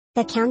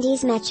The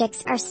county's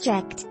metrics are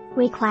strict,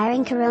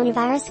 requiring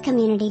coronavirus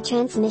community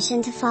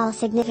transmission to fall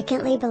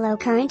significantly below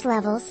current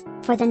levels,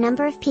 for the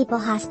number of people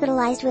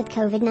hospitalized with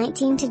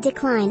COVID-19 to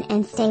decline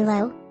and stay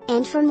low,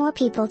 and for more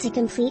people to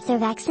complete their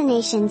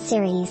vaccination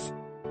series.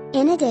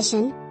 In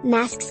addition,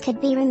 masks could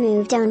be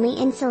removed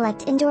only in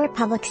select indoor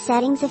public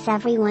settings if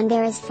everyone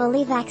there is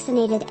fully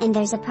vaccinated and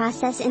there's a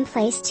process in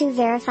place to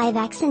verify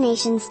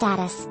vaccination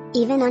status,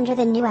 even under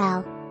the new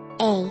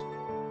L.A.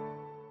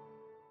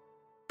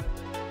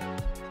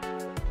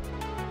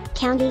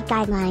 county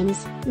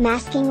guidelines.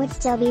 Masking would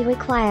still be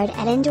required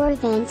at indoor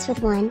events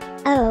with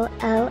 1,000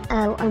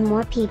 or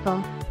more people.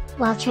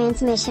 While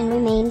transmission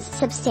remains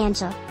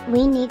substantial,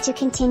 we need to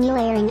continue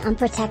layering on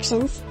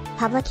protections,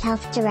 Public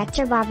Health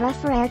Director Barbara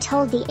Ferrer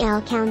told the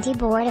L County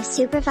Board of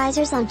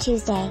Supervisors on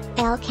Tuesday.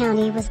 L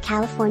County was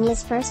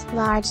California's first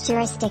large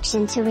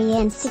jurisdiction to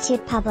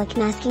reinstitute public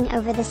masking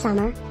over the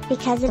summer,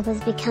 because it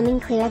was becoming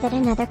clear that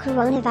another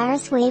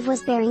coronavirus wave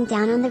was bearing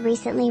down on the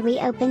recently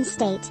reopened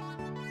state.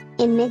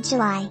 In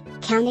mid-July,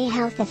 county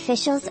health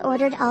officials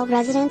ordered all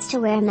residents to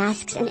wear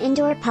masks in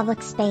indoor public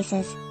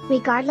spaces,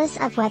 regardless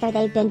of whether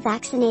they'd been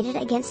vaccinated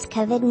against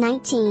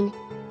COVID-19.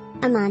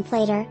 A month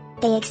later,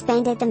 they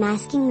expanded the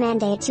masking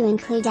mandate to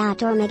include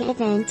outdoor mega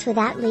events with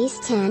at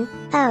least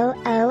 10,000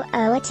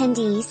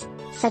 attendees,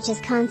 such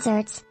as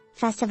concerts,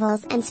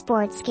 festivals and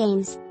sports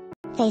games.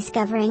 Face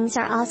coverings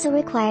are also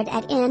required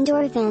at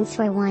indoor events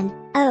where 1,000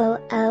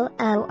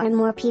 or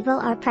more people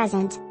are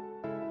present.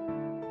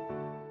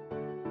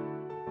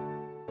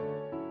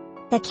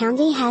 The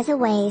county has a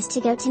ways to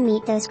go to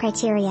meet those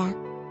criteria.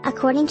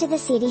 According to the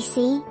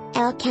CDC,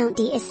 L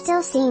County is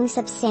still seeing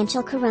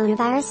substantial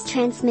coronavirus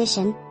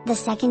transmission, the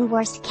second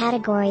worst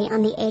category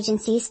on the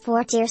agency's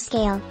 4-tier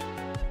scale.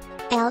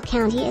 L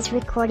County is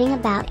recording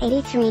about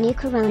 83 new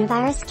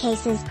coronavirus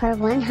cases per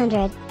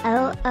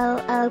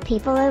 100,000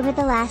 people over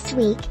the last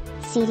week,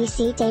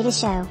 CDC data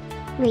show.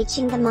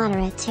 Reaching the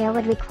moderate tier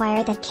would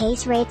require that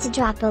case rate to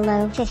drop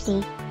below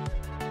 50.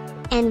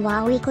 And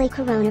while weekly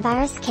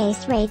coronavirus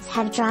case rates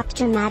have dropped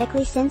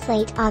dramatically since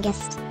late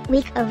August,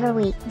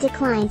 week-over-week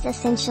declines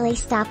essentially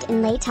stopped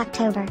in late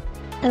October.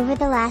 Over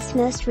the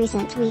most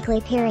recent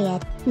weekly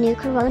period, new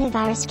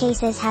coronavirus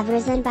cases have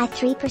risen by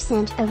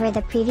 3% over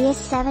the previous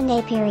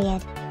 7-day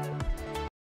period.